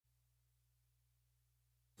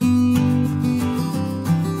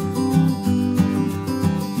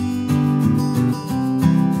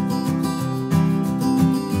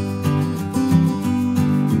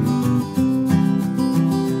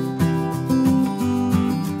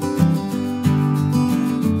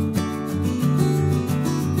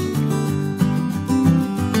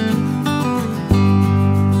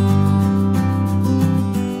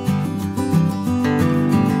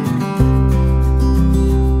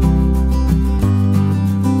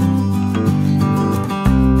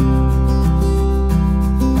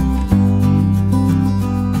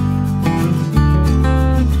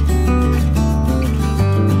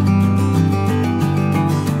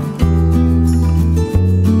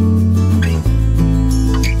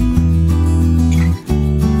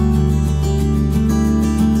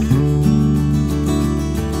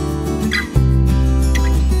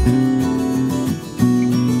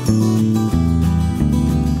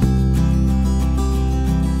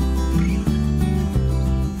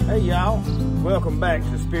Welcome back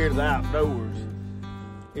to Spirit of the Outdoors.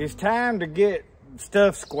 It's time to get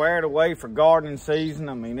stuff squared away for gardening season.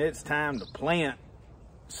 I mean, it's time to plant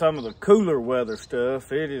some of the cooler weather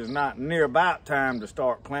stuff. It is not near about time to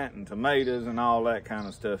start planting tomatoes and all that kind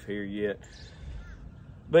of stuff here yet.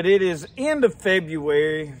 But it is end of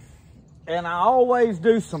February, and I always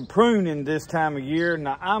do some pruning this time of year.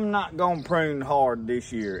 Now, I'm not going to prune hard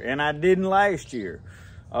this year, and I didn't last year.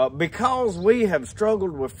 Because we have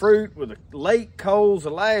struggled with fruit with the late colds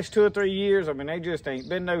the last 2 or 3 years. I mean, they just ain't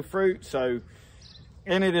been no fruit. So,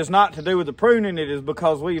 and it is not to do with the pruning. It is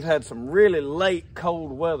because we've had some really late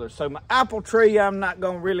cold weather. So my apple tree, I'm not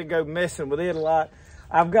going to really go messing with it a lot.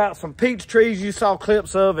 I've got some peach trees you saw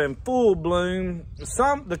clips of in full bloom.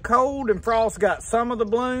 The cold and frost got some of the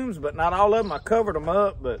blooms, but not all of them. I covered them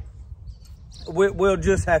up, but we'll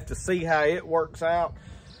just have to see how it works out.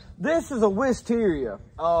 This is a wisteria.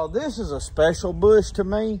 This is a special bush to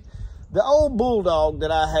me. The old bulldog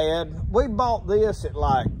that I had, we bought this at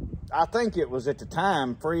I think it was at the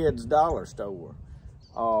time Fred's dollar store.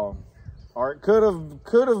 Or it could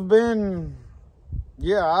have been,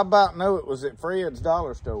 yeah, I about know it was at Fred's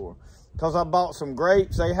dollar store. Because I bought some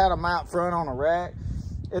grapes. They had them out front on a rack.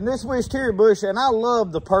 And this wisteria bush, and I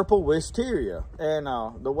love the purple wisteria. And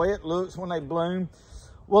the way it looks when they bloom.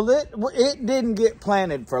 Well, it didn't get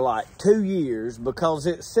planted for like 2 years because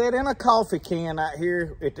it sat in a coffee can out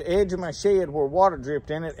here at the edge of my shed where water dripped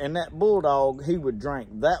in it. And that bulldog, he would drink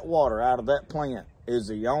that water out of that plant is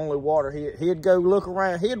the only water. He'd go look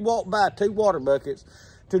around. He'd walk by 2 water buckets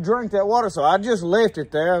to drink that water. So I just left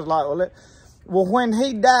it there. I was like, well, when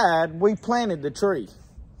he died, we planted the tree.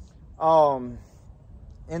 And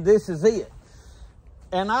this is it.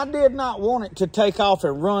 And I did not want it to take off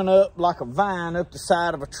and run up like a vine up the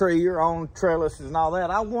side of a tree or on trellises and all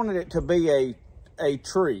that. I wanted it to be a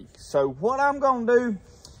tree. So what I'm going to do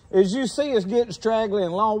is, you see it's getting straggly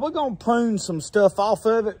and long. We're going to prune some stuff off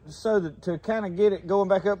of it so that to kind of get it going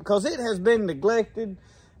back up, because it has been neglected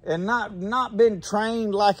and not been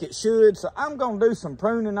trained like it should. So I'm going to do some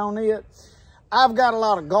pruning on it. I've got a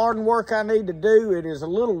lot of garden work I need to do. It is a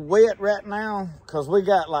little wet right now because we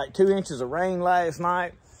got like 2 inches of rain last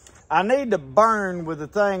night. I need to burn with the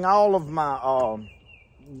thing all of my,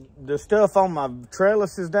 the stuff on my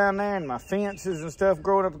trellises down there and my fences and stuff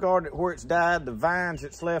growing up the garden where it's died, the vines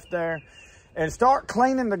that's left there, and start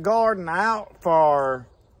cleaning the garden out for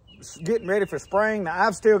getting ready for spring. Now,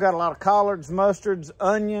 I've still got a lot of collards, mustards,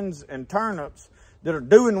 onions, and turnips that are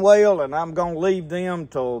doing well, and I'm going to leave them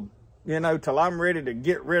till I'm ready to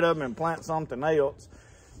get rid of them and plant something else.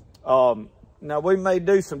 Now, we may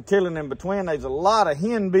do some tilling in between. There's a lot of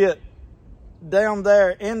henbit down there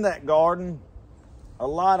in that garden. A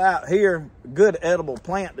lot out here. Good edible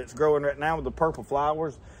plant that's growing right now with the purple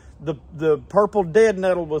flowers. The purple dead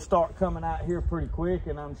nettle will start coming out here pretty quick,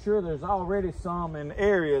 and I'm sure there's already some in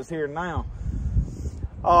areas here now.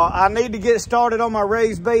 I need to get started on my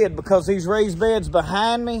raised bed because these raised beds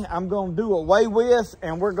behind me, I'm going to do away with,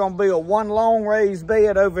 and we're going to build one long raised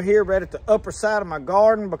bed over here right at the upper side of my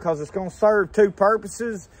garden because it's going to serve 2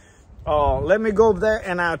 purposes. Let me go over there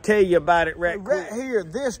and I'll tell you about it right here.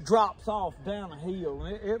 This drops off down a hill,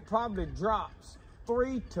 and it probably drops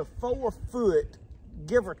 3 to 4 foot,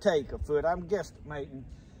 give or take a foot, I'm guesstimating,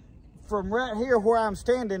 from right here where I'm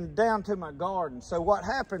standing down to my garden. So what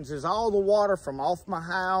happens is all the water from off my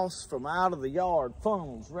house, from out of the yard,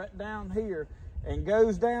 funnels right down here and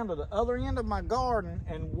goes down to the other end of my garden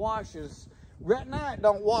and washes. Right now it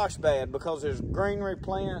don't wash bad because there's greenery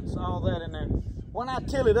plants, all that in there. When I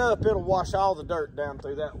till it up, it'll wash all the dirt down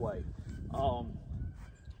through that way.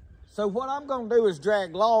 So what I'm going to do is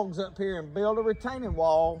drag logs up here and build a retaining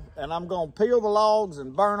wall, and I'm going to peel the logs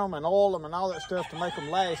and burn them and oil them and all that stuff to make them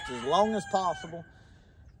last as long as possible.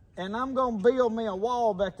 And I'm going to build me a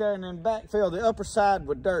wall back there and then backfill the upper side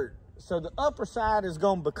with dirt. So the upper side is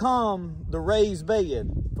going to become the raised bed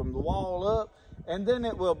from the wall up, and then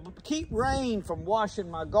it will keep rain from washing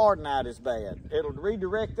my garden out as bad. It'll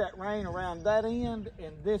redirect that rain around that end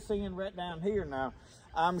and this end right down here. Now,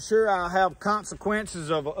 I'm sure I'll have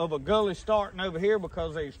consequences of a gully starting over here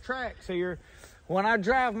because there's tracks here. When I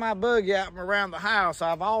drive my buggy out around the house,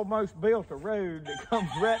 I've almost built a road that comes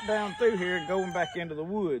right down through here and going back into the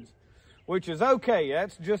woods, which is okay.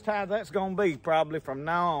 That's just how that's going to be probably from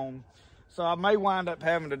now on. So I may wind up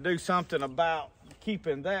having to do something about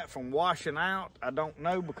keeping that from washing out. I don't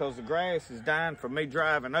know because the grass is dying from me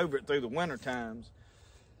driving over it through the winter times.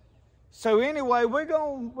 So anyway, we're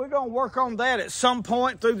gonna work on that at some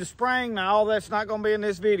point through the spring. Now all that's not gonna be in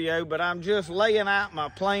this video, but I'm just laying out my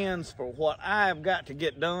plans for what I've got to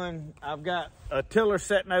get done. I've got a tiller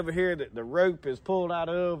sitting over here that the rope is pulled out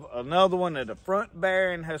of, another one that the front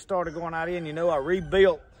bearing has started going out in. You know, I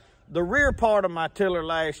rebuilt the rear part of my tiller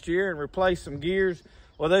last year and replaced some gears.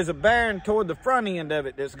 Well, there's a bearing toward the front end of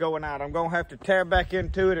it that's going out. I'm gonna have to tear back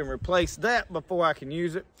into it and replace that before I can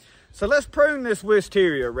use it. So let's prune this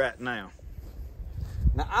wisteria right now.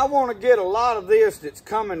 Now I want to get a lot of this that's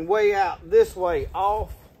coming way out this way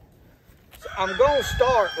off. So I'm going to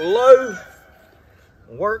start low,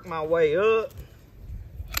 work my way up.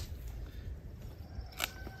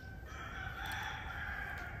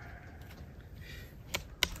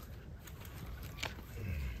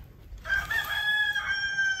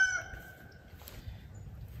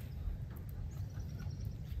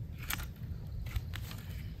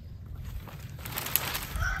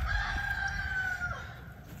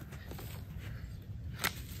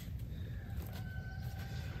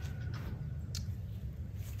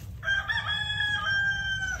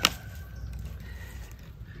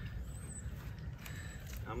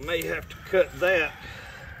 I may have to cut that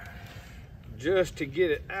just to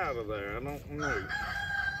get it out of there. I don't know.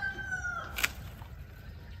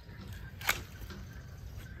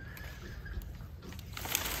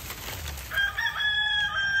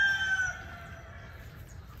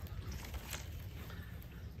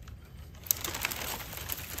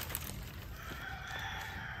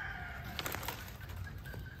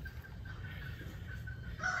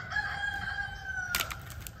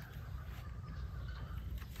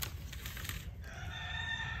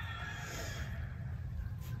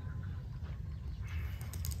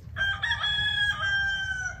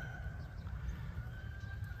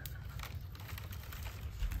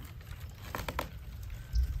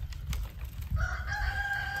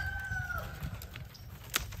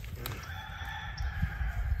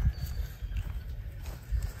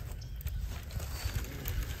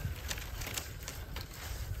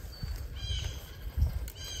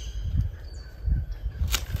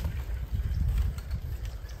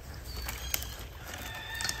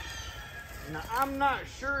 Now, I'm not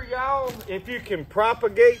sure, y'all, if you can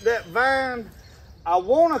propagate that vine. I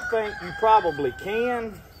want to think you probably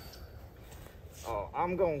can. Oh,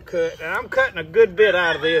 I'm going to cut, and I'm cutting a good bit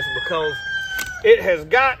out of this because it has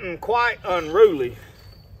gotten quite unruly.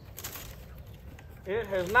 It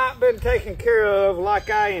has not been taken care of like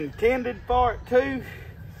I intended for it to.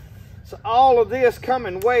 So all of this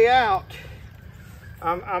coming way out,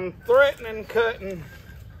 I'm threatening cutting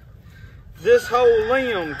this whole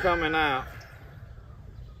limb coming out.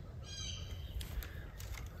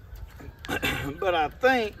 But I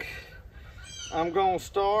think I'm going to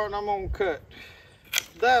start, I'm going to cut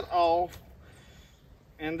that off,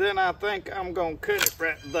 and then I think I'm going to cut it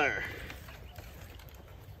right there.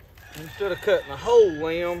 Instead of cutting a whole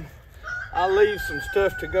limb, I'll leave some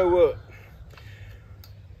stuff to go up.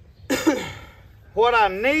 What I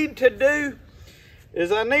need to do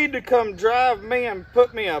is I need to come drive me and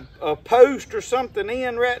put me a post or something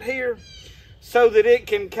in right here so that it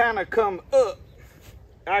can kind of come up.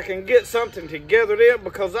 I can get something together there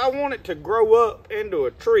because I want it to grow up into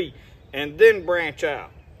a tree and then branch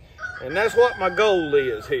out. And that's what my goal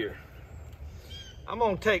is here. I'm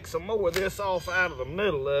going to take some more of this off out of the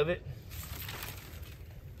middle of it.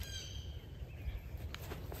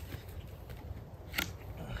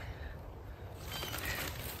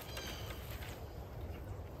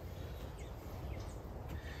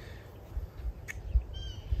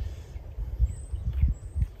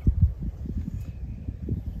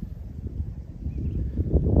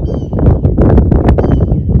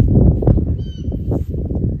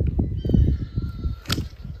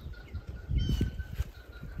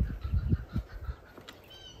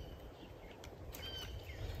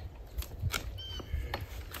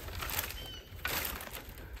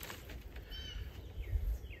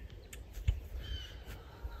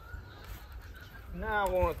 Now I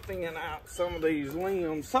want to thin out some of these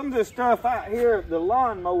limbs. Some of this stuff out here at the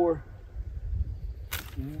lawnmower,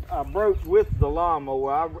 I broke with the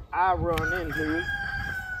lawnmower. I run into it.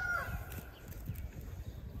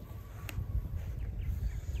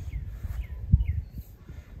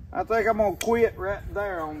 I think I'm going to quit right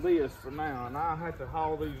there on this for now, and I'll have to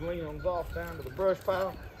haul these limbs off down to the brush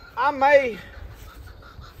pile. I may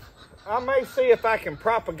see if I can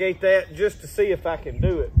propagate that just to see if I can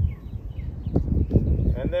do it.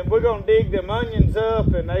 And then we're gonna dig them onions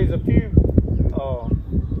up, and there's a few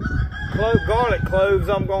garlic cloves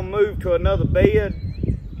I'm gonna move to another bed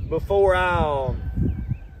before I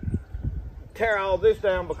tear all this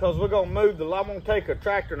down because we're gonna move the, I'm gonna take a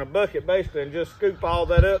tractor and a bucket basically and just scoop all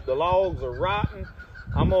that up. The logs are rotten.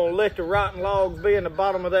 I'm gonna let the rotten logs be in the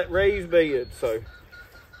bottom of that raised bed, so.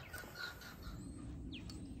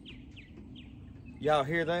 Y'all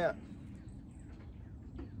hear that?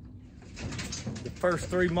 The first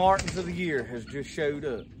 3 martins of the year has just showed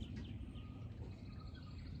up.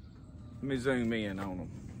 Let me zoom in on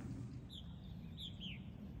them.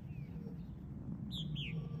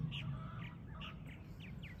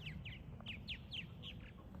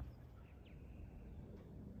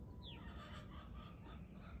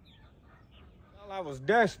 Well, I was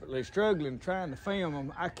desperately struggling trying to film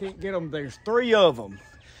them. I can't get them. There's 3 of them.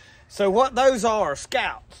 So what those are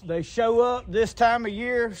scouts. They show up this time of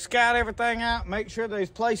year, scout everything out, make sure there's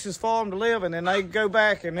places for them to live, and then they go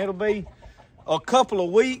back and it'll be a couple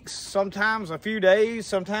of weeks, sometimes a few days,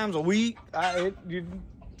 sometimes a week. It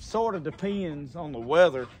sort of depends on the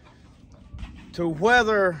weather to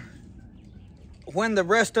whether when the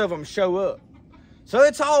rest of them show up. So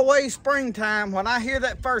it's always springtime. When I hear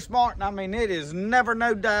that first martin, I mean, it is never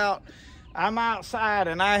no doubt. I'm outside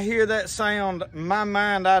and I hear that sound, in my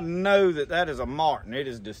mind, I know that that is a martin. It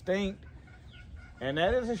is distinct. And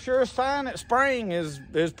that is a sure sign that spring is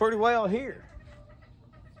pretty well here.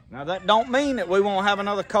 Now that don't mean that we won't have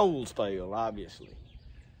another cold spell, obviously.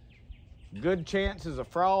 Good chances of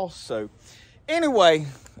frost. So anyway,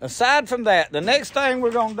 aside from that, the next thing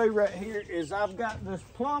we're gonna do right here is I've got this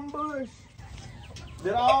plum bush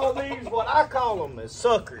that all these, what I call them is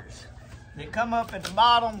suckers. They come up at the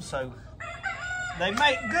bottom, so they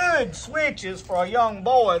make good switches for a young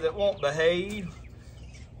boy that won't behave.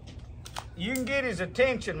 You can get his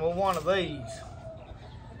attention with one of these.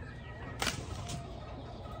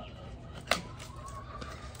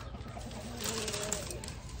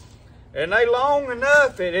 And they long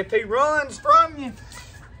enough that if he runs from you,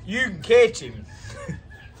 you can catch him.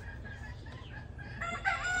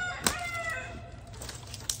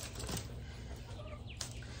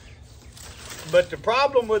 But the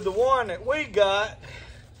problem with the one that we got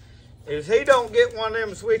is he don't get one of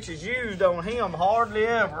them switches used on him hardly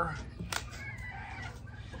ever.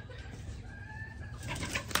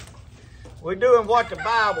 We're doing what the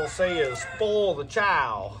Bible says, spoil the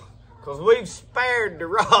child, because we've spared the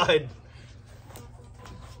rod.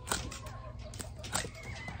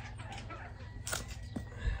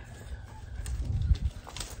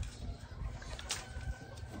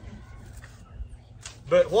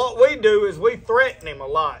 But what we do is we threaten him a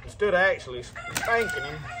lot instead of actually spanking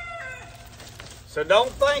him. So don't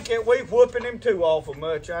think that we're whooping him too awful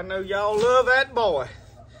much. I know y'all love that boy.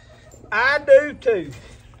 I do too.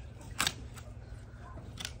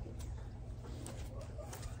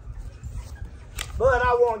 But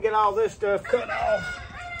I want to get all this stuff cut off.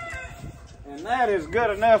 And that is good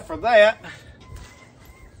enough for that.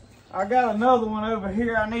 I got another one over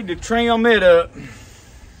here. I need to trim it up.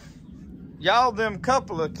 Y'all, them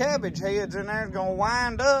couple of cabbage heads in there is gonna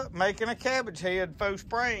wind up making a cabbage head before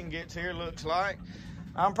spring gets here, looks like.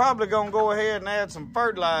 I'm probably gonna go ahead and add some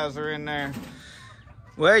fertilizer in there.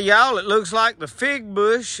 Well, y'all, it looks like the fig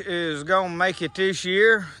bush is gonna make it this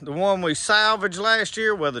year. The one we salvaged last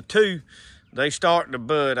year, well, the 2, they starting to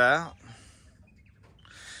bud out.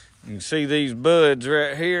 You can see these buds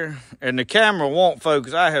right here, and the camera won't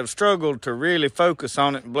focus. I have struggled to really focus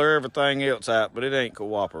on it and blur everything else out, but it ain't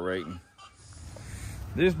cooperating.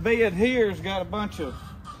 This bed here's got a bunch of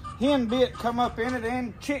hen bit come up in it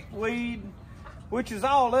and chickweed, which is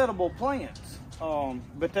all edible plants.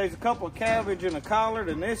 But there's a couple of cabbage and a collard,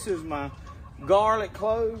 and this is my garlic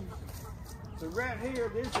clove. So right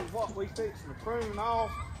here, this is what we fix to prune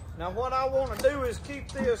off. Now what I want to do is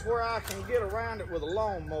keep this where I can get around it with a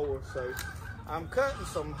lawnmower. So I'm cutting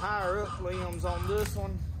some higher up limbs on this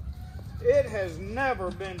one. It has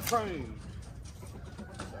never been pruned.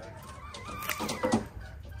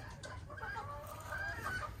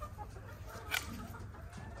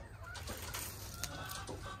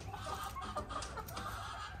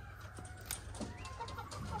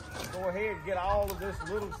 Go ahead and get all of this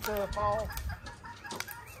little stuff off.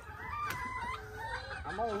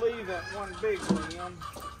 I'm gonna leave that one big limb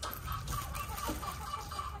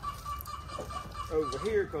over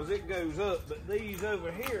here because it goes up, but these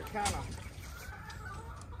over here kind of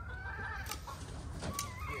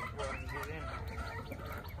get in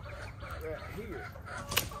right here.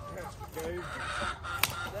 Has to go.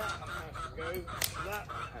 That one has to go. That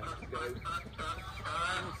one has to go. Let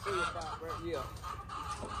me see if I right. Yeah.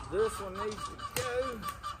 This one needs to go,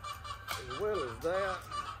 as well as that,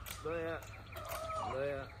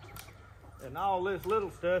 and all this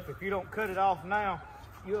little stuff. If you don't cut it off now,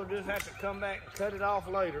 you'll just have to come back and cut it off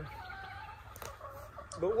later.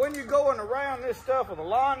 But when you're going around this stuff with a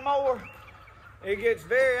lawnmower, it gets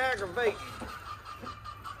very aggravating.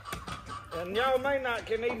 And y'all may not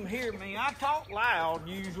can even hear me. I talk loud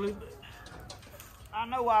usually, but I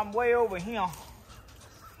know I'm way over here.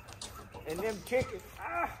 And them chickens,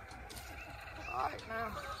 all right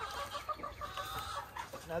now.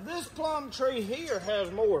 Now this plum tree here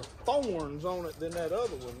has more thorns on it than that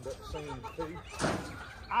other one that seems to.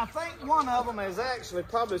 I think one of them is actually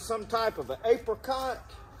probably some type of an apricot.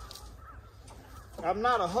 I'm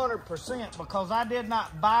not 100% because I did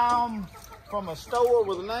not buy them from a store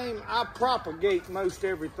with a name. I propagate most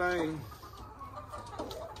everything.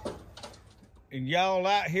 And y'all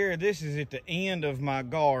out here, this is at the end of my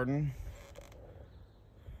garden.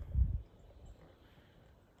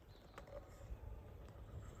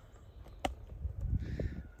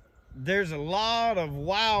 There's a lot of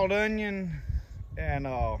wild onion and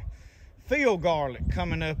field garlic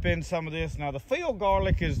coming up in some of this. Now the field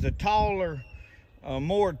garlic is the taller,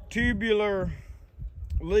 more tubular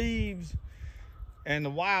leaves, and the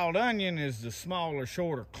wild onion is the smaller,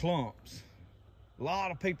 shorter clumps. A lot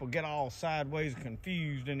of people get all sideways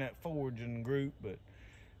confused in that foraging group, but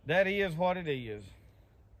that is what it is.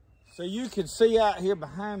 So you can see out here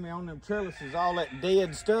behind me on them trellises all that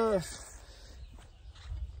dead stuff.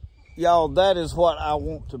 Y'all, that is what I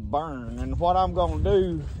want to burn. And what I'm gonna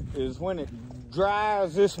do is when it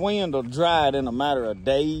dries, this wind will dry it in a matter of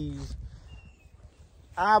days.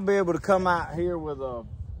 I'll be able to come out here with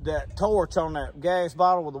that torch on that gas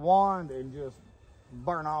bottle with a wand and just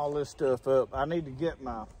burn all this stuff up. I need to get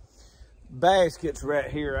my baskets right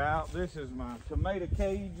here out. This is my tomato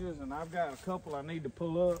cages, and I've got a couple I need to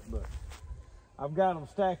pull up, but I've got them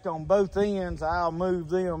stacked on both ends. I'll move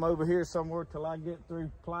them over here somewhere till I get through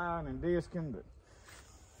plowing and disking. But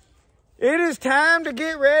it is time to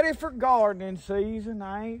get ready for gardening season.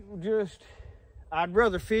 I'd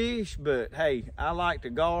rather fish, but hey, I like to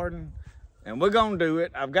garden, and we're gonna do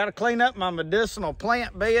it. I've got to clean up my medicinal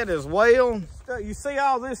plant bed as well. You see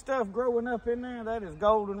all this stuff growing up in there? That is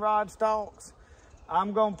goldenrod stalks.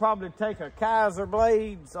 I'm gonna probably take a Kaiser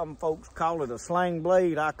blade. Some folks call it a sling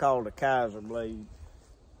blade. I call it a Kaiser blade.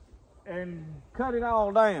 And cut it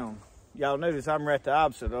all down. Y'all notice I'm right the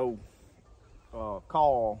opposite of old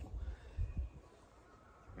Carl.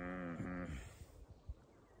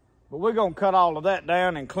 But we're gonna cut all of that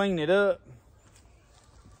down and clean it up.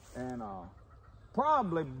 And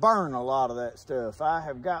probably burn a lot of that stuff. I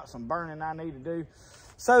have got some burning I need to do.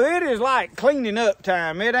 So it is like cleaning up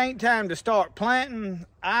time. It ain't time to start planting.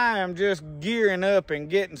 I am just gearing up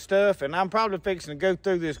and getting stuff, and I'm probably fixing to go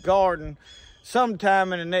through this garden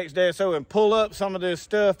sometime in the next day or so and pull up some of this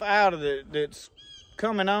stuff out of it that's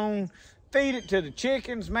coming on, feed it to the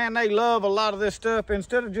chickens. Man, they love a lot of this stuff.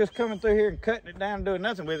 Instead of just coming through here and cutting it down and doing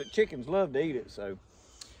nothing with it, chickens love to eat it. So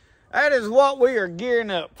that is what we are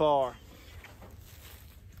gearing up for.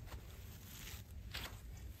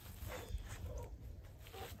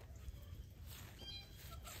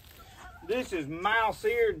 This is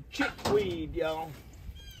mouse-eared chickweed, y'all.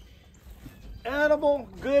 Edible,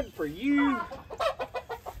 good for you.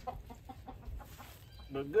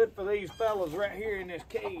 But good for these fellas right here in this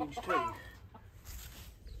cage, too.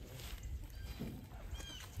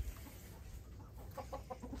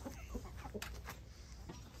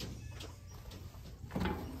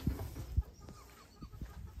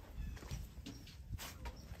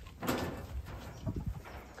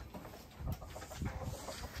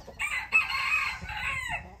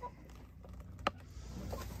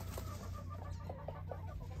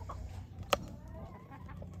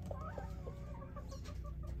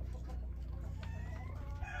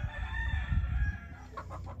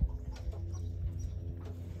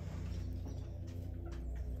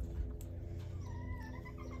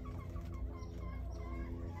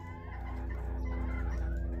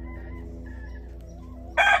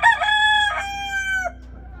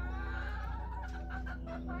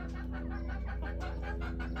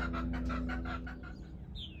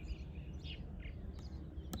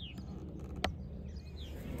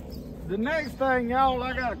 The next thing, y'all,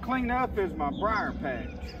 I gotta clean up is my briar patch.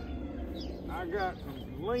 I got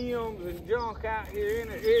some limbs and junk out here in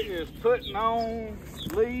it. It is putting on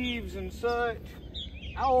leaves and such.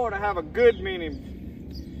 I ought to have a good many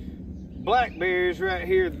blackberries right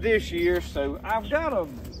here this year. So I've got a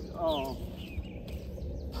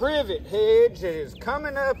privet hedge that is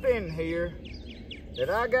coming up in here that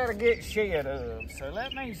I gotta get shed of. So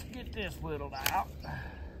let me get this whittled out.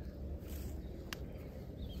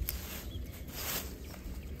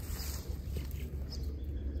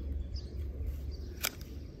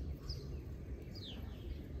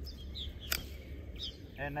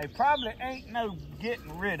 And they probably ain't no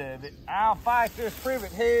getting rid of it. I'll fight this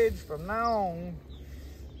privet hedge from now on,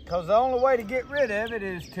 because the only way to get rid of it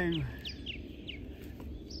is to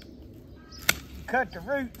cut the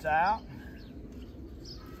roots out.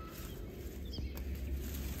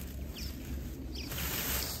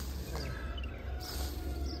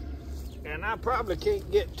 And I probably can't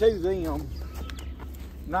get to them,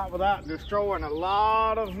 not without destroying a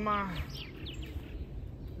lot of my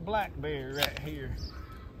blackberry right here.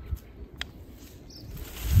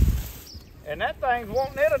 And that thing's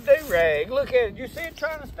wanting it a do-rag. Look at it. You see it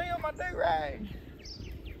trying to steal my do-rag?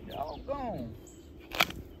 Doggone.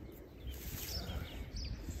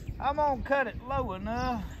 I'm gonna cut it low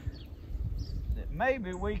enough that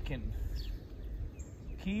maybe we can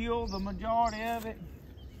kill the majority of it.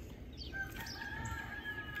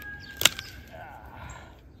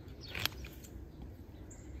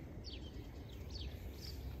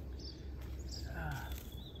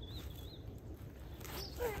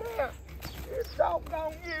 It's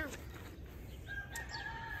doggone you.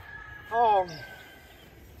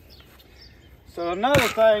 So another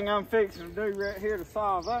thing I'm fixing to do right here to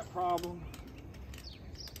solve that problem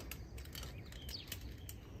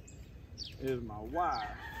is my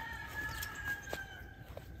wire.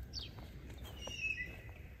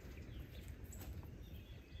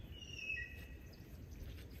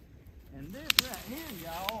 And this right here,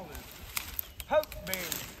 y'all, is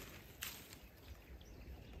pokeberry.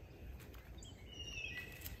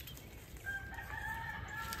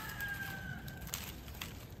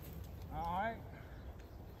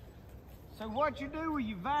 So what you do with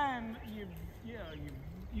your vine,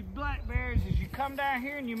 your blackberries, is you come down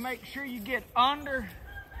here and you make sure you get under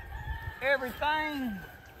everything.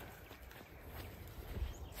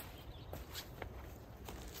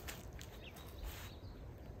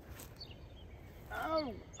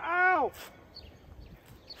 Oh, ow!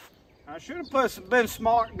 I should have been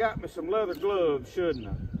smart and got me some leather gloves, shouldn't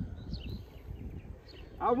I?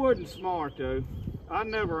 I wasn't smart though. I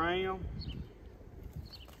never am.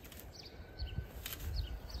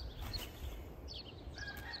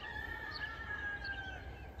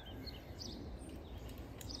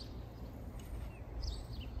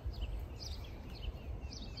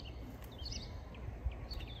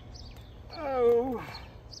 Oh.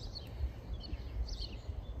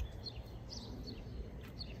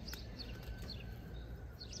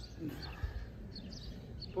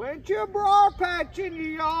 Plant your briar patch in your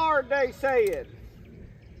yard, they said.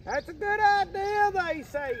 That's a good idea, they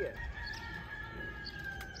said.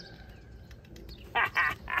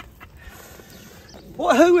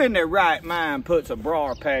 Well, who in their right mind puts a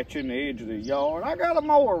briar patch in the edge of the yard? I got a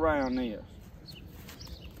mower around this.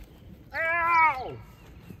 Ow!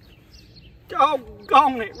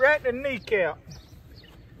 Doggone it, right in the kneecap.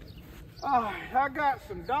 Oh, I got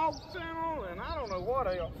some dog fennel and I don't know what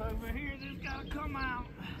else over here that's gotta come out.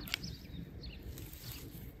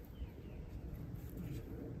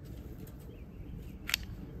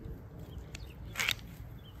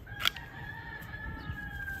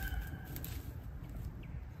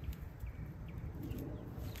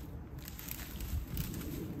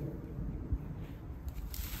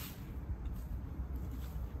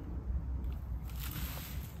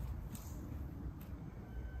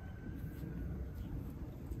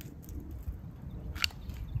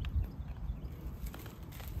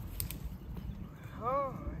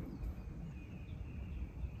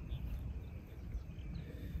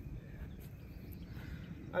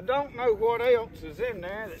 I don't know what else is in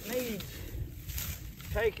there that needs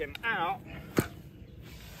taken out.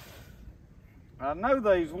 I know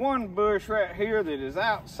there's one bush right here that is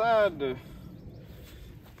outside the...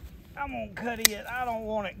 I'm gonna cut it. I don't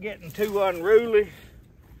want it getting too unruly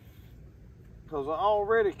because I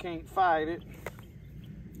already can't fight it.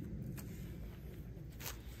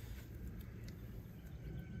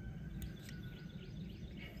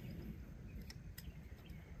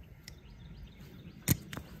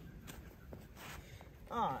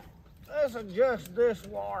 All right, let's adjust this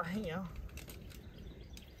wire here.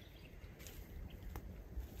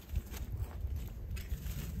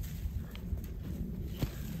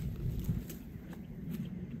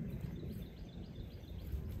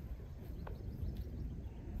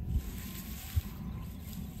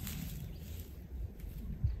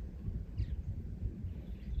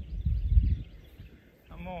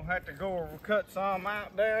 I'm gonna have to go over cut some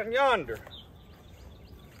out down yonder.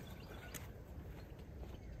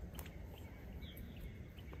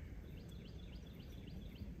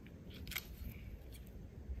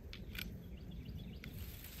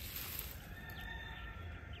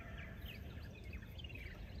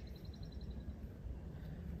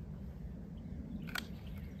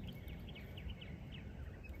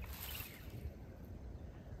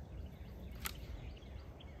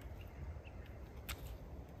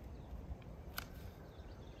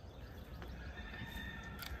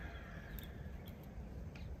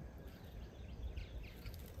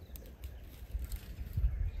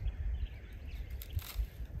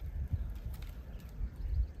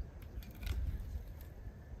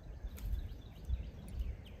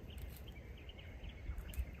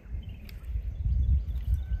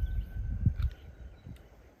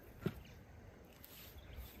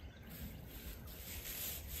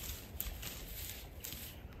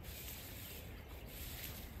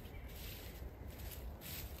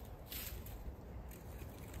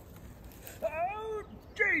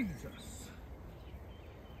 Jesus.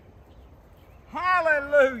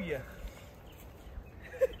 Hallelujah.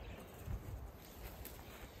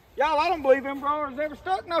 Y'all, I don't believe them broilers ever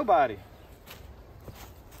stuck nobody.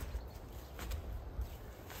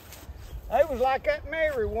 They was like that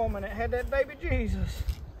Mary woman that had that baby Jesus.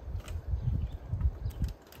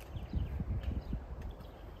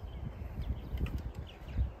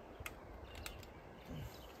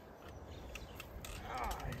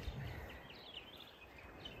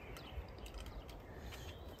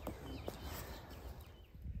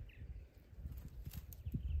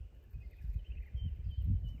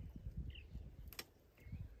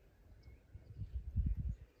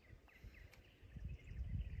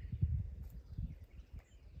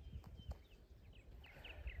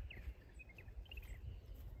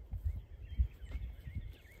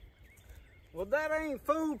 Well, that ain't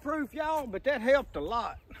foolproof, y'all, but that helped a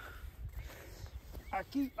lot.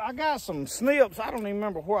 I got some snips. I don't even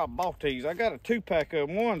remember where I bought these. I got a 2-pack of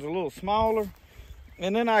them. One's a little smaller.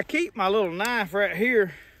 And then I keep my little knife right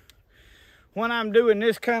here when I'm doing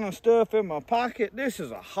this kind of stuff in my pocket. This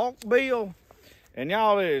is a hawk bill, and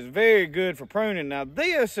y'all, it is very good for pruning. Now,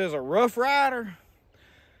 this is a Rough Rider.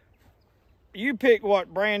 You pick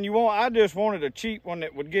what brand you want. I just wanted a cheap one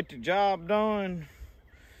that would get the job done.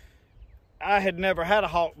 I had never had a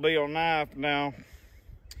hawk bill knife. Now,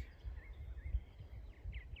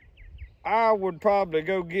 I would probably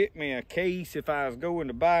go get me a case if I was going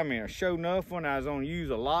to buy me a show enough one I was gonna use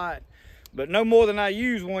a lot. But no more than I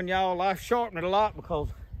use one, y'all. I sharpened it a lot because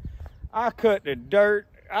I cut the dirt.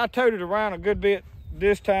 I towed it around a good bit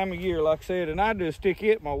this time of year, like I said, and I just stick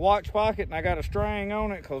it in my watch pocket, and I got a string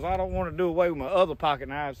on it because I don't want to do away with my other pocket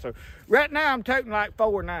knives. So right now I'm toting like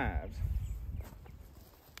 4 knives.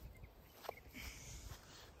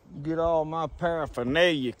 Get all my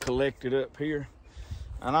paraphernalia collected up here,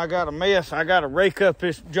 and I got a mess. I got to rake up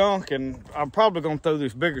this junk, and I'm probably gonna throw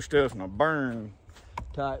this bigger stuff in a burn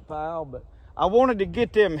type pile. But I wanted to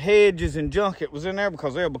get them hedges and junk that was in there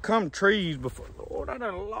because they'll become trees before. Lord, I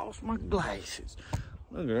done lost my glasses.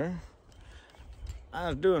 Look at there. I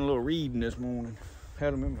was doing a little reading this morning.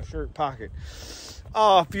 Had them in my shirt pocket.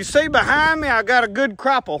 If you see behind me, I got a good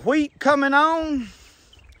crop of wheat coming on.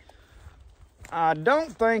 I don't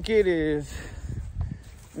think it is,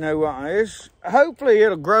 no, hopefully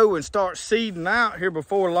it'll grow and start seeding out here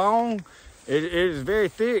before long. It is very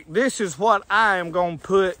thick. This is what I am gonna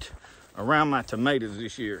put around my tomatoes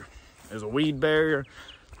this year as a weed barrier.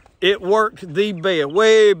 It worked the best,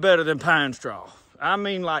 way better than pine straw. I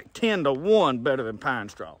mean like 10 to 1 better than pine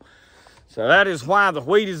straw. So that is why the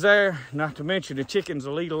wheat is there, not to mention the chickens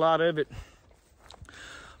will eat a lot of it.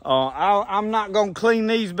 I'm not gonna clean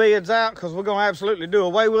these beds out because we're gonna absolutely do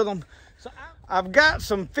away with them. So I've got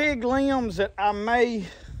some fig limbs that I may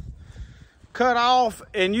cut off,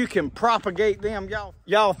 and you can propagate them.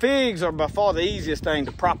 Y'all, figs are by far the easiest thing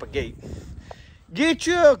to propagate. Get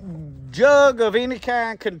you a jug of any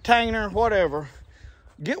kind, container, whatever.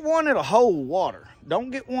 Get one that'll hold water. Don't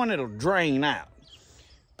get one that'll drain out.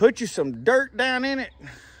 Put you some dirt down in it.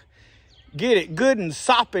 Get it good and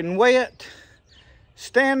sopping wet.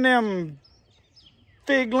 Stand them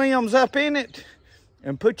fig limbs up in it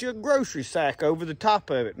and put you a grocery sack over the top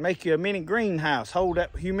of it. Make you a mini greenhouse. Hold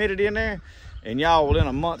that humidity in there, and y'all, in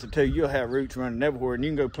a month or two, you'll have roots running everywhere, and you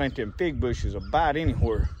can go plant them fig bushes about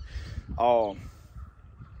anywhere. I'm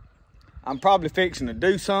probably fixing to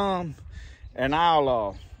do some, and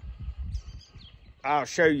I'll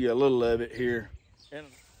show you a little of it here. And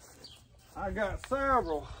I got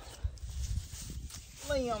several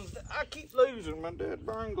limbs. I keep losing my dead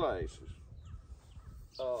burn glasses.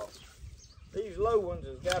 These low ones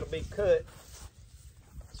has got to be cut.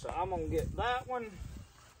 So I'm gonna get that one,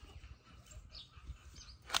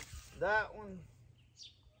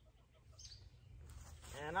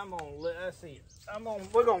 and I'm gonna let's see.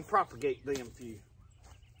 We're gonna propagate them few.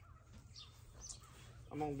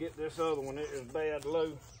 I'm gonna get this other one. It is bad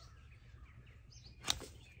low.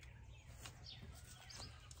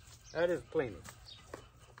 That is plenty.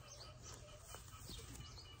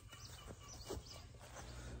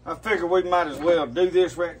 I figure we might as well do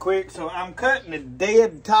this right quick. So I'm cutting the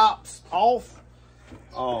dead tops off.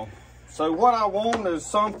 So what I want is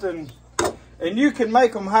something, and you can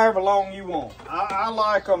make them however long you want. I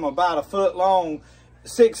like them about a foot long.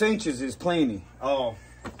 6 inches is plenty,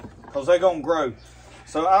 because they're gonna grow.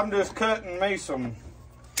 So I'm just cutting me some,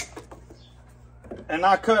 and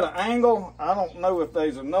I cut an angle. I don't know if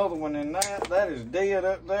there's another one in that. That is dead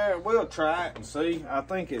up there. We'll try it and see. I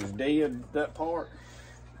think it's dead, that part.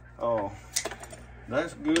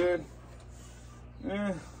 That's good.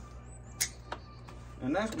 Yeah.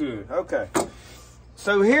 And that's good. Okay.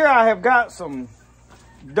 So here I have got some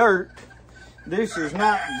dirt. This is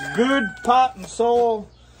not good potting soil.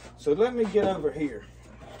 So let me get over here.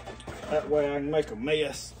 That way I can make a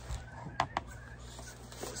mess.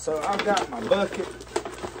 So I've got my bucket.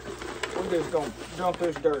 We're just gonna dump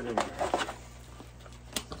this dirt in there.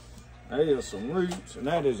 That is some roots, and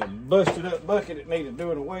that is a busted up bucket that needed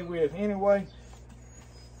doing away with anyway.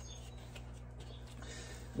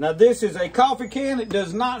 Now this is a coffee can. It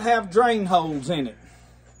does not have drain holes in it.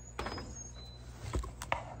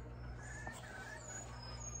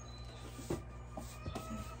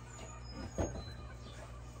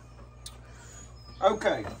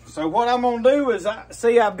 Okay, so what I'm gonna do is,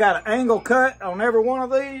 I've got an angle cut on every one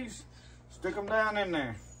of these. Stick them down in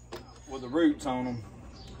there with the roots on them.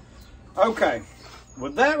 Okay,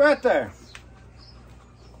 with that right there.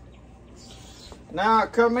 Now I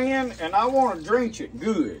come in and I want to drench it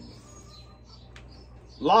good.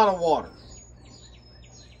 A lot of water.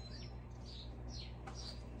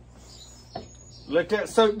 Let that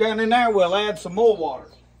soak down in there. We'll add some more water.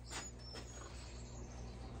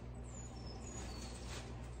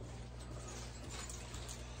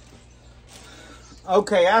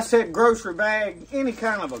 Okay, I said grocery bag, any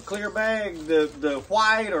kind of a clear bag, the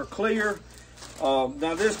white or clear.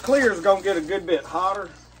 Now this clear is gonna get a good bit hotter.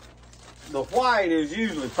 The white is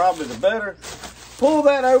usually probably the better. Pull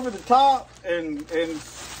that over the top and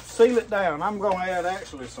seal it down. I'm gonna add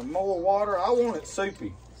actually some more water. I want it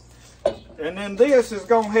soupy. And then this is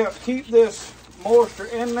gonna help keep this moisture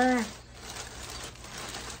in there.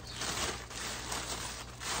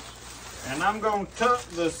 And I'm gonna tuck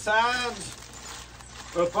the sides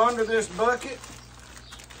up under this bucket.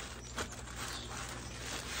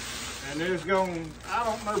 And there's going, I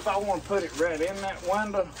don't know if I want to put it right in that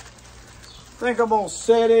window. I think I'm gonna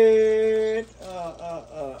set it,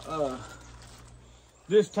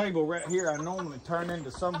 this table right here, I normally turn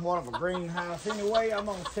into somewhat of a greenhouse. Anyway, I'm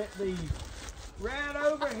gonna set these right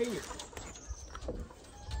over here.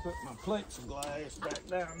 Put my plexiglass back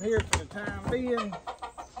down here for the time being.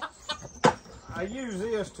 I use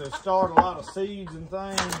this to start a lot of seeds and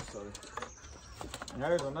things. So and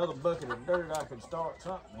there's another bucket of dirt I could start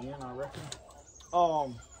something in, I reckon.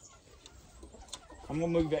 I'm gonna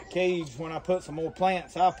move that cage when I put some more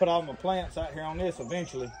plants. I'll put all my plants out here on this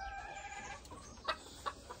eventually.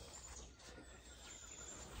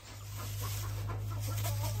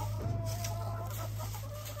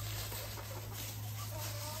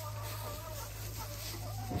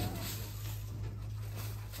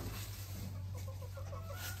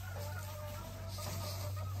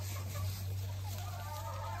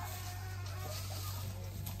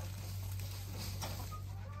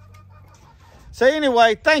 So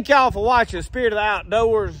anyway, thank y'all for watching Spirit of the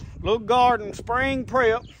Outdoors, little garden, spring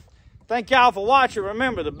prep. Thank y'all for watching.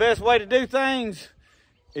 Remember, the best way to do things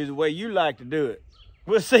is the way you like to do it.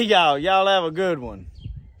 We'll see y'all. Y'all have a good one.